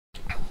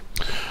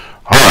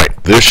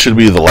This should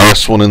be the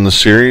last one in the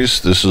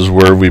series. This is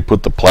where we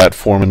put the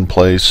platform in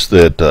place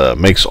that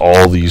makes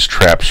all these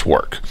traps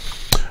work.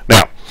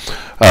 Now,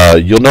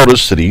 you'll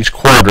notice that each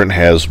quadrant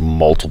has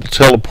multiple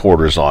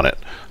teleporters on it.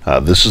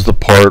 This is the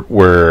part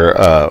where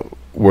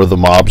the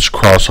mobs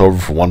cross over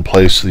from one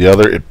place to the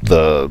other.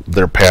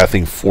 Their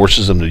pathing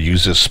forces them to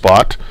use this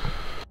spot.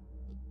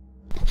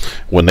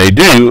 When they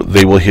do,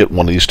 they will hit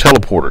one of these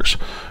teleporters.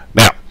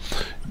 Now,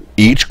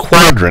 each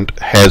quadrant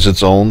has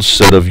its own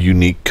set of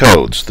unique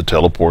codes. The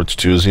teleports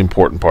too is the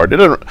important part.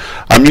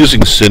 I'm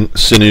using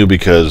Sinew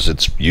because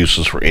it's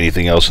useless for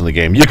anything else in the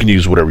game. You can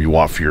use whatever you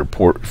want for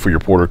your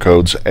porter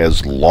codes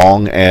as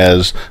long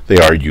as they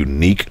are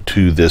unique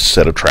to this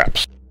set of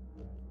traps.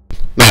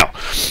 Now,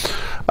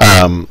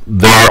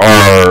 there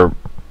are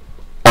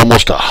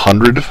almost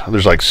 100.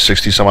 There's like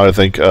 60 some, I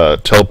think,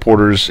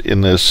 teleporters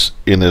in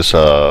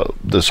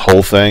this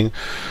whole thing.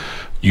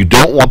 You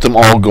don't want them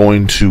all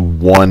going to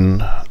one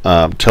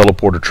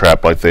teleporter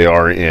trap like they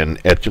are in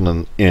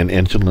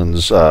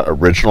Etulin's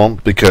original,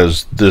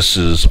 because this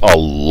is a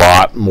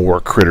lot more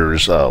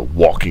critters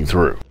walking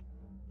through.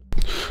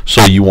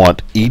 So you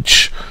want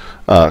each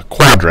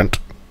quadrant,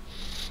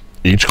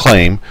 each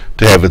claim,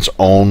 to have its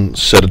own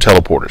set of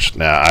teleporters.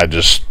 Now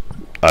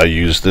I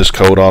use this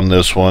code on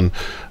this one.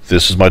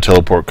 This is my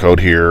teleport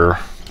code here.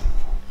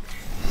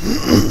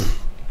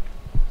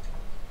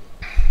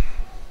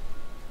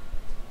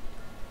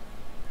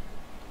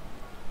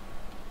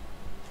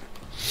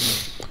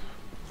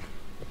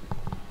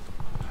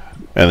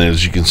 And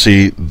as you can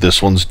see,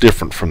 this one's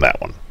different from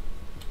that one.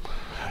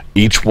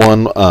 Each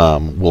one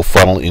will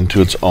funnel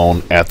into its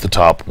own at the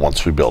top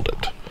once we build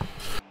it.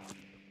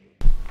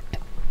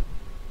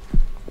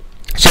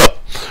 So,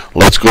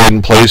 let's go ahead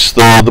and place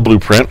the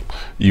blueprint.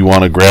 You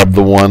want to grab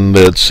the one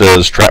that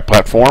says trap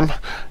platform,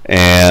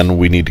 and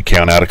we need to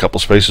count out a couple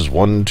spaces.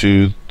 1,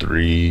 2,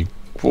 3,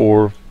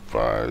 4,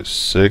 5,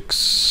 6,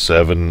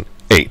 7,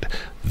 8.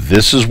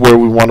 This is where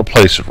we want to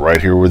place it,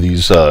 right here where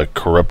these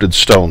corrupted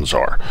stones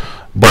are.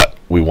 But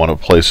we want to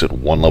place it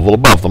one level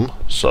above them,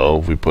 so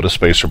we put a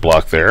spacer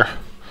block there,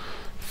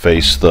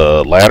 face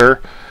the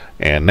ladder,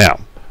 and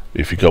now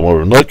if you come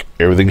over and look,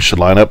 everything should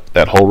line up.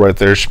 That hole right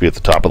there should be at the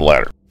top of the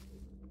ladder,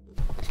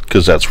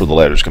 because that's where the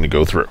ladder is going to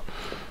go through.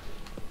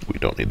 We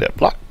don't need that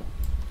block.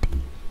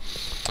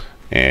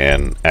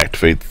 And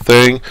activate the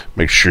thing.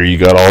 Make sure you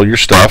got all your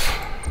stuff,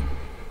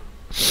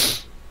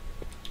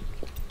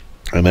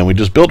 and then we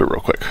just build it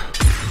real quick.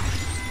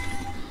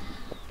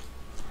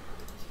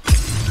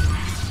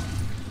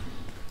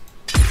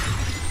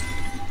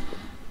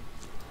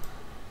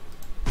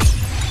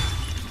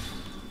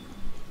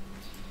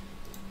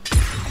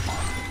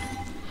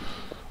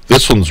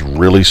 This one's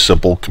really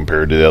simple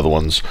compared to the other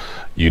ones.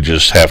 You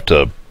just have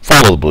to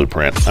follow the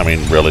blueprint. I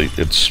mean, really,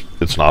 it's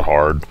not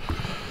hard.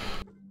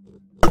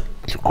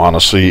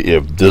 Honestly,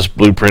 if this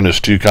blueprint is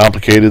too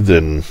complicated,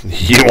 then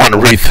you want to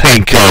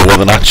rethink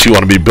whether or not you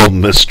want to be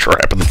building this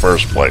trap in the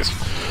first place.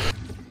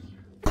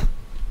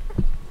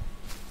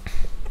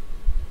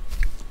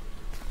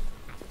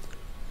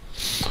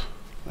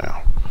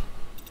 Now,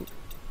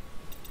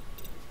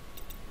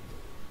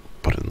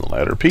 put in the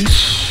ladder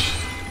piece.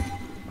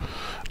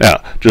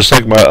 Now, just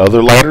like my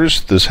other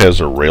ladders, this has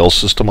a rail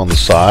system on the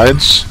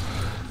sides.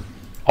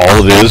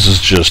 All it is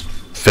just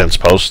fence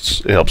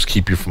posts. It helps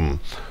keep you from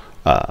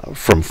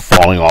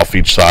falling off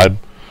each side.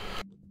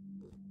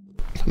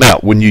 Now,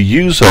 when you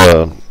use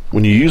a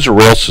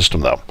rail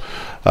system, though,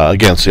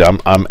 again, see,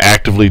 I'm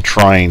actively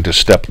trying to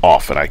step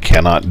off, and I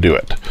cannot do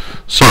it.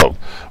 So,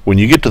 when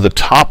you get to the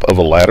top of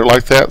a ladder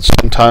like that,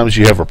 sometimes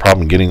you have a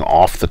problem getting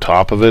off the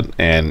top of it,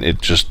 and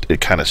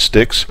it kind of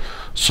sticks.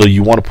 So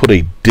you want to put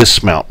a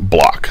dismount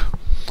block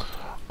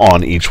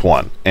on each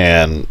one,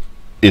 and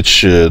it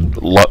should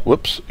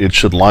it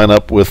should line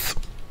up with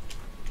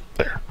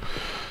there.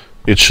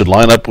 It should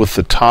line up with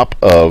the top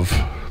of,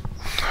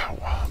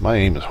 my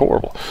aim is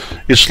horrible.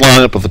 It should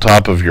line up with the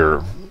top of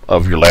your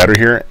ladder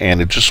here, and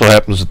it just so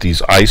happens that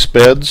these ice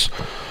beds,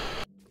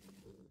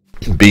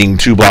 being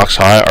 2 blocks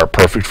high, are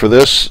perfect for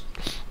this.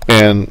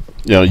 And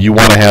you know, you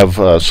want to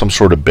have some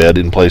sort of bed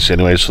in place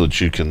anyway, so that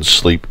you can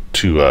sleep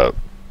to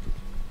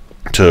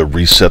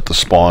reset the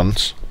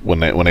spawns when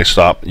they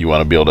stop. You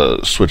want to be able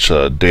to switch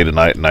day to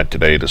night and night to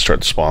day to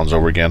start the spawns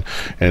over again.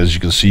 And as you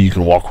can see, you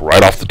can walk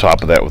right off the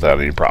top of that without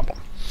any problem.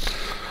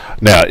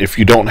 Now, if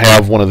you don't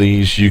have one of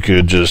these, you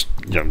could just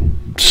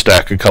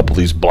stack a couple of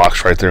these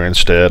blocks right there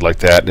instead, like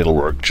that, and it'll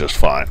work just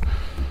fine.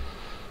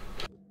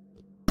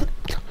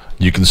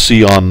 You can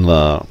see on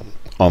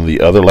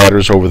the other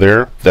ladders over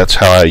there, that's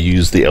how I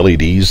use the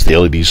LEDs. The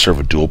LEDs serve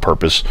a dual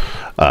purpose.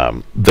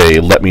 They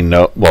let me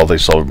know, well, they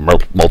serve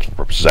multiple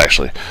purposes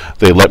actually.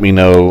 They let me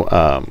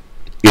know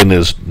in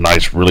this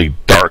nice, really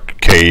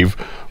dark cave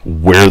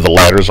where the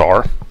ladders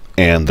are,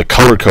 and the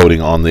color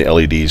coding on the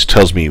LEDs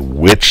tells me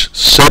which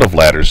set of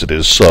ladders it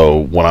is. So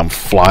when I'm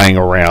flying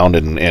around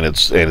and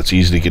it's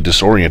easy to get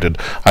disoriented,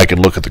 I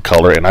can look at the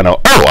color and I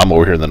know, oh, I'm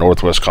over here in the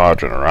northwest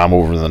quadrant, or I'm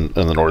over in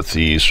the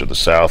northeast, or the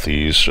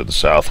southeast, or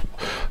the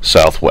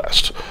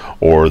southwest,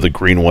 or the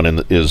green one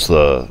is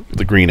the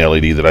green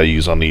LED that I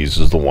use on these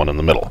is the one in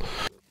the middle.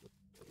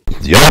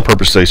 The other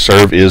purpose they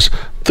serve is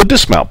the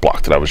dismount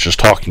block that I was just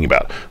talking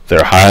about.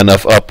 They're high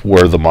enough up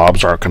where the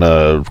mobs aren't going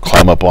to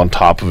climb up on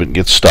top of it and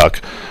get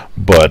stuck,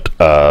 but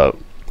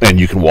and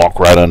you can walk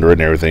right under it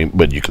and everything,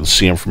 but you can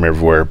see them from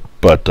everywhere,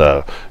 but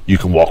you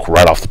can walk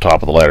right off the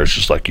top of the ladders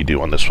just like you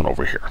do on this one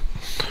over here.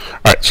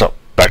 Alright, so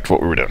back to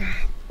what we were doing.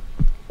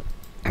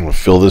 I'm going to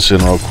fill this in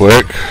real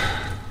quick.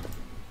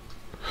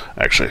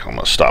 Actually, I'm going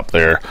to stop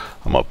there.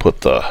 I'm going to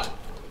put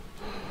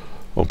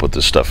we'll put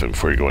this stuff in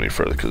before you go any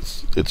further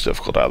because it's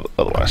difficult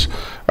otherwise.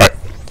 Alright.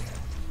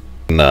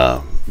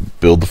 And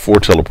build the 4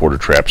 teleporter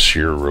traps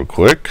here real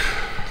quick.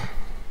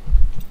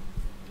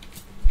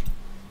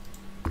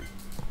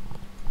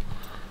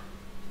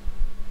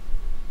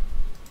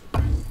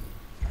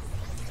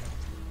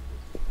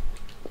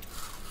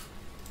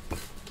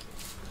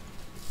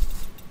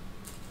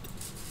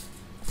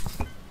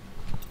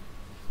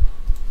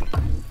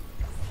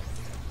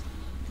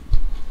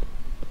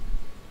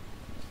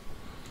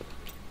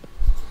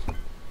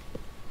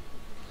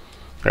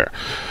 There.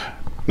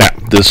 Now,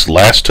 this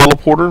last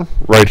teleporter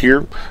right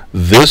here,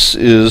 this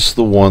is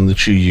the one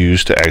that you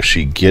use to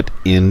actually get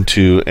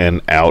into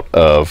and out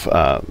of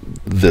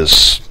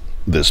this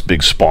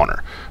big spawner,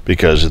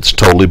 because it's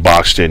totally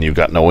boxed in. You've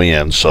got no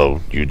end,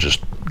 so you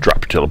just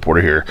drop your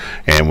teleporter here,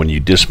 and when you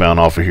dismount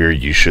off of here,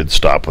 you should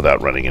stop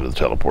without running into the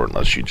teleport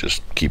unless you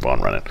just keep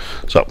on running.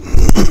 So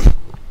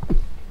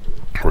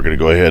we're going to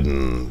go ahead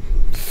and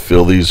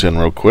fill these in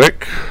real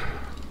quick.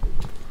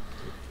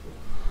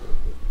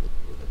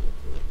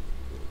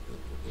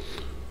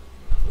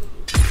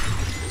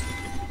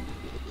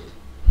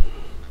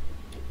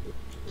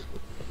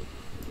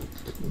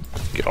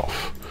 Get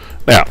off.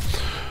 Now,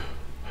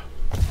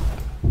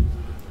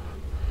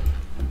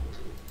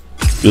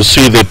 you'll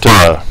see that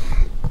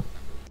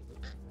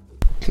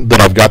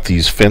I've got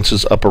these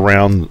fences up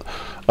around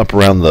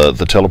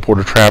the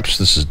teleporter traps.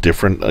 This is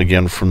different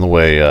again from the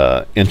way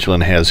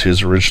Intulin has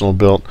his original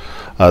build.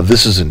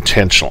 This is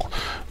intentional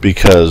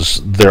because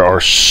there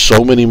are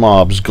so many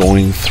mobs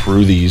going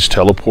through these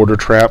teleporter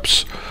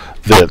traps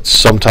that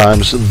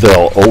sometimes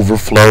they'll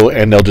overflow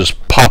and they'll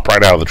just pop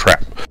right out of the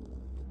trap.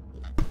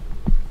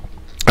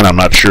 And I'm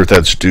not sure if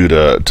that's due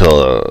to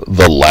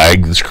the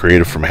lag that's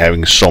created from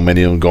having so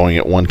many of them going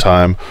at one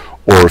time,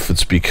 or if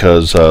it's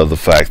because the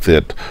fact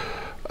that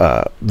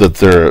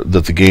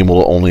the game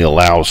will only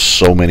allow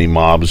so many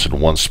mobs in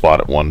one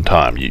spot at one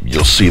time.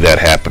 You'll see that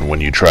happen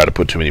when you try to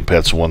put too many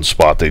pets in one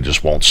spot. They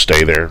just won't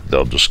stay there.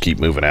 They'll just keep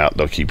moving out.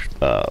 They'll keep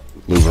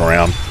moving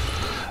around.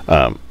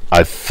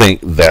 I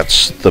think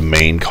that's the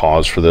main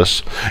cause for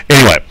this.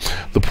 Anyway,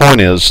 the point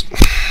is...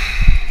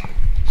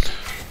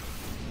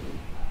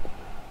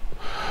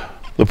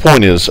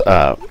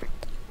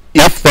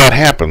 if that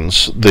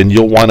happens, then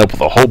you'll wind up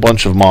with a whole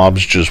bunch of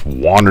mobs just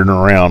wandering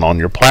around on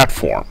your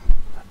platform,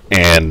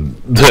 and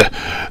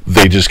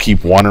they just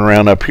keep wandering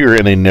around up here,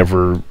 and they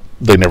never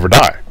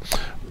die.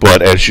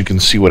 But as you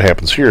can see what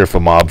happens here, if a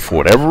mob for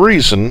whatever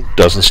reason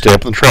doesn't stay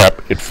up in the trap,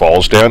 it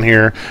falls down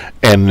here,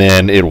 and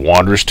then it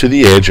wanders to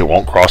the edge. It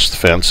won't cross the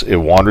fence. It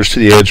wanders to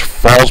the edge,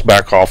 falls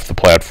back off the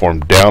platform,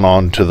 down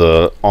onto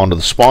the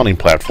spawning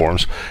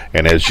platforms,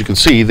 and as you can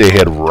see, they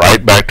head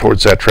right back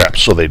towards that trap.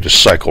 So they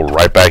just cycle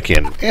right back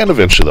in, and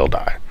eventually they'll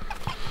die.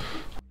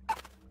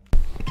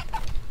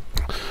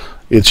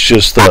 It's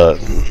just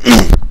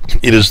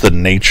it is the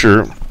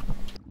nature.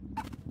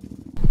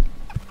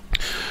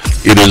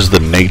 It is the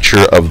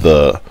nature of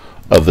the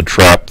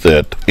trap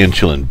that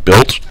Intulin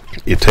built.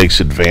 It takes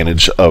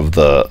advantage of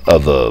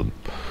the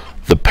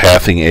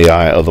pathing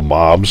AI of the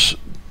mobs.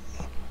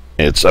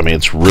 I mean,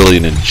 it's really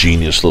an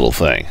ingenious little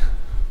thing.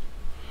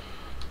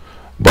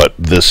 But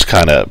this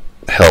kind of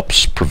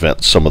helps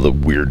prevent some of the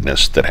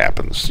weirdness that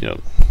happens. You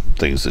know,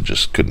 things that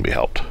just couldn't be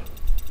helped.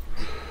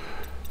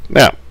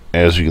 Now,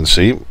 as you can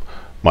see,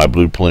 my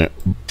blueprint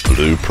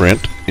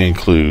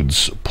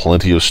includes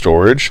plenty of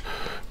storage,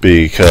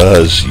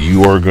 because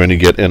you are going to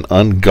get an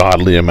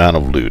ungodly amount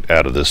of loot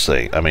out of this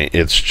thing. I mean,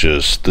 it's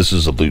just, this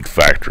is a loot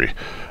factory.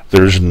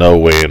 There's no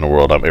way in the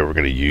world I'm ever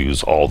going to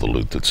use all the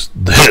loot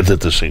that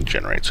this thing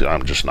generates.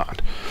 I'm just not.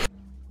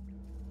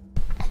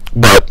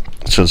 But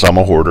since I'm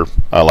a hoarder,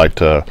 I like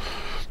to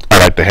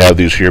have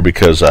these here,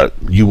 because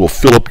you will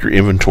fill up your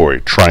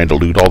inventory trying to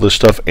loot all this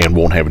stuff and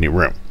won't have any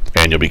room.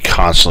 And you'll be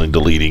constantly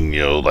deleting,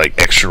 you know, like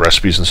extra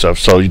recipes and stuff.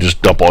 So you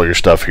just dump all your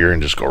stuff here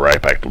and just go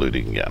right back to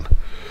looting again.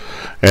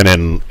 And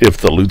then if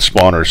the loot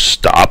spawners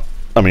stop,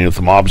 if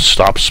the mobs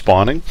stop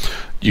spawning,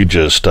 you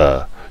just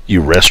you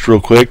rest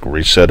real quick,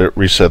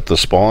 reset the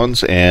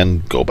spawns,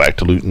 and go back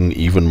to looting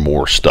even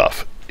more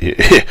stuff.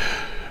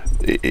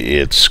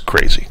 It's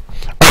crazy.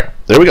 All right,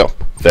 there we go.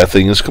 That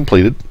thing is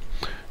completed,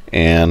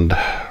 and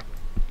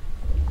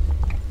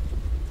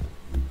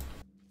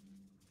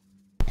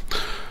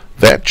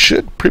that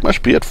should pretty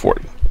much be it for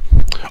it.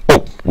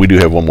 Oh, we do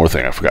have one more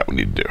thing I forgot we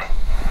need to do.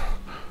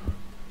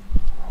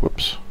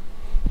 Whoops.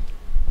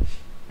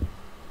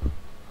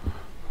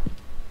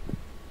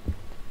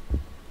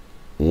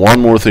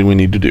 One more thing we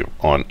need to do.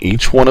 On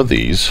each one of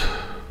these,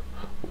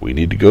 we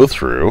need to go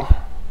through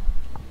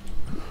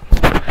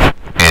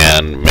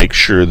and make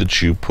sure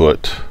that you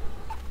put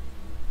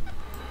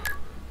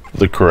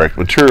the correct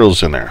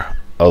materials in there.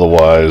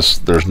 Otherwise,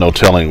 there's no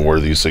telling where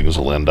these things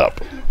will end up.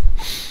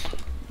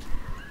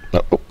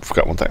 Oh,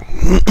 forgot one thing.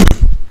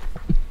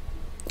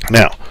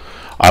 Now,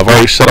 I've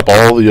already set up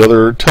all the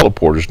other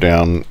teleporters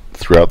down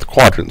throughout the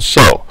quadrants.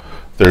 So,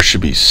 there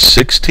should be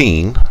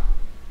 16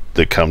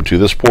 that come to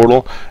this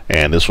portal,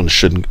 and this one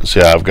shouldn't. See,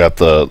 I've got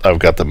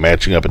the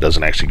matching up. It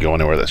doesn't actually go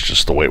anywhere. That's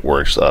just the way it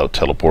works.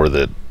 Teleporter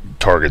that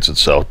targets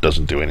itself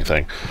doesn't do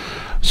anything.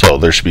 So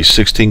there should be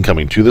 16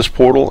 coming to this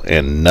portal,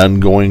 and none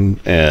going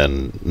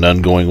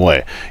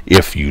away.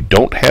 If you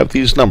don't have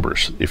these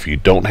numbers, if you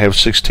don't have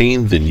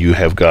 16, then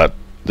you've got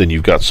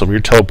some of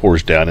your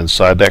teleporters down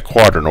inside that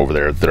quadrant over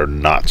there that are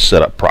not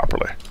set up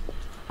properly.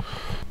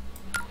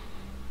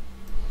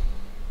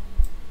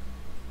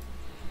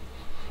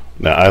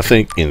 Now, I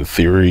think in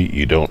theory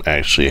you don't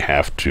actually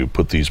have to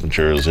put these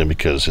materials in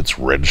because it's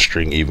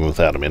registering even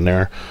without them in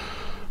there.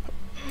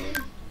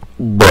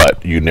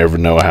 But you never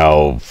know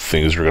how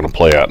things are going to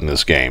play out in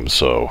this game,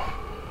 so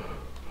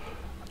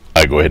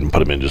I go ahead and put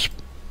them in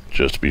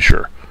just to be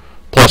sure.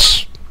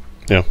 Plus,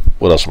 you know,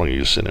 what else am I going to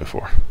use Sinew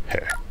for?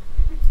 Hey.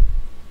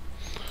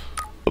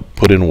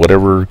 Put in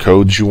whatever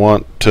codes you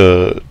want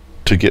to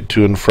get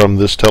to and from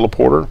this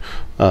teleporter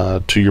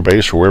to your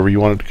base or wherever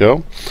you want it to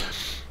go.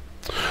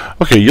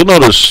 Okay, you'll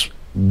notice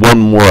one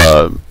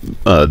more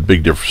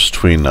big difference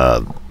between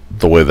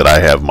the way that I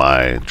have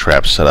my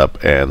trap set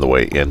up and the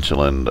way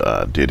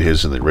Angeland did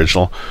his in the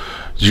original.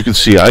 As you can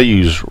see, I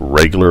use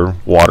regular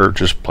water,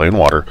 just plain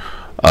water,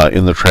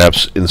 in the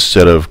traps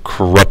instead of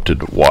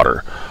corrupted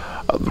water.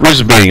 The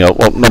reason being,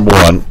 well, number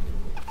one,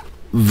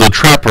 the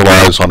trap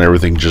relies on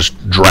everything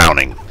just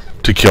drowning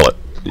to kill it,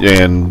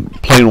 and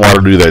plain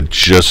water do that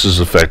just as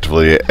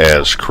effectively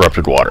as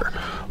corrupted water.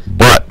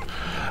 But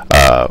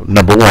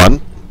number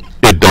one,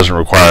 it doesn't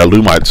require a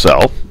Lumite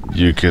cell.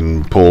 You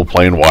can pull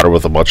plain water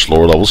with a much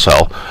lower level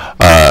cell.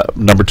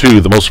 Number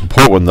two, the most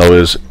important one though,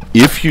 is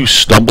if you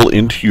stumble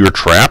into your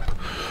trap,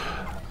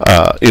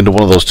 into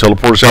one of those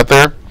teleporters out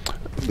there,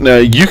 now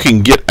you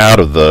can get out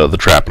of the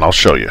trap, and I'll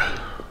show you.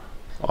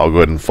 I'll go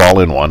ahead and fall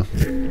in one.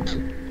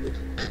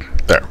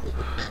 There.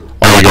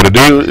 All you got to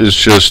do is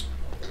just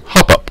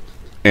hop up,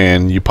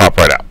 and you pop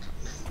right out.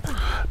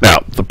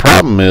 Now, the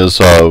problem is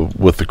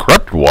with the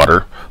corrupted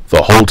water,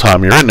 the whole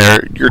time you're in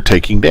there, you're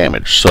taking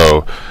damage.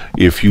 So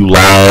if you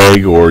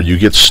lag or you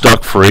get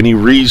stuck for any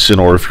reason,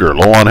 or if you're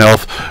low on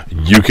health,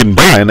 you can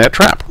die in that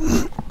trap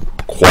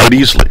quite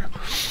easily.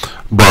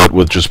 But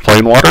with just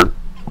plain water,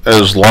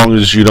 as long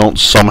as you don't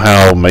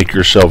somehow make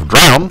yourself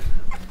drown,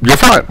 you're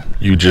fine.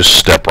 You just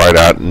step right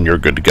out and you're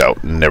good to go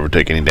and never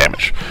take any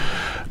damage.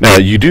 Now,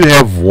 you do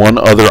have one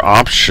other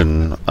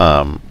option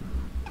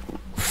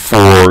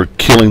for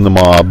killing the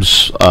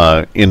mobs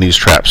in these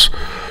traps.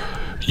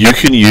 You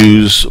can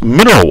use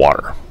mineral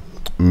water.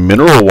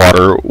 Mineral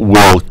water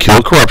will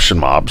kill corruption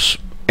mobs,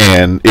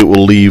 and it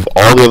will leave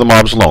all the other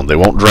mobs alone. They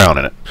won't drown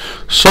in it.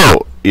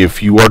 So,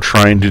 if you are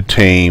trying to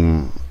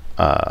tame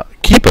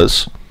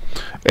Keepas,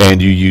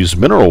 and you use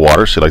mineral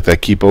water, so like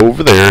that Keepa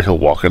over there, he'll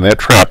walk in that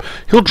trap.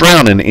 He'll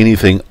drown in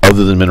anything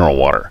other than mineral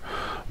water.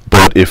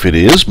 But if it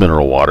is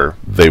mineral water,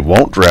 they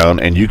won't drown,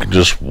 and you can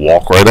just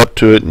walk right up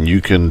to it, and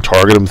you can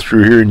target them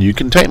through here, and you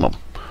can tame them.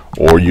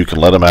 Or you can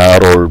let them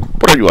out, or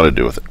whatever you want to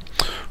do with it.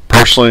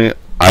 Personally,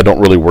 I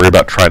don't really worry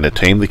about trying to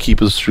tame the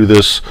Keepas through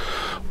this.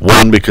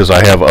 One, because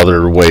I have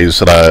other ways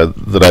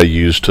that I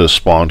use to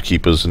spawn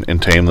Keepas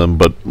and tame them.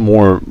 But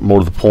more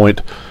to the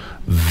point,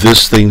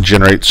 this thing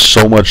generates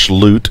so much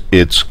loot,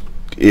 it's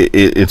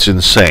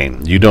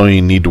insane. You don't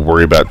even need to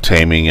worry about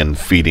taming and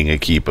feeding a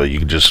Keepa. You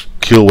can just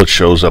kill what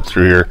shows up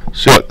through here.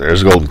 See, look,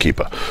 there's a golden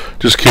Keepa.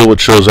 Just kill what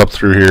shows up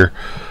through here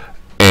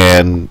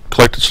and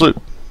collect its loot.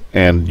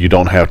 And you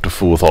don't have to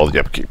fool with all the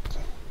upkeep.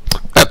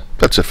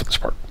 That's it for this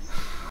part.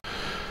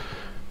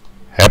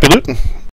 Happy looting!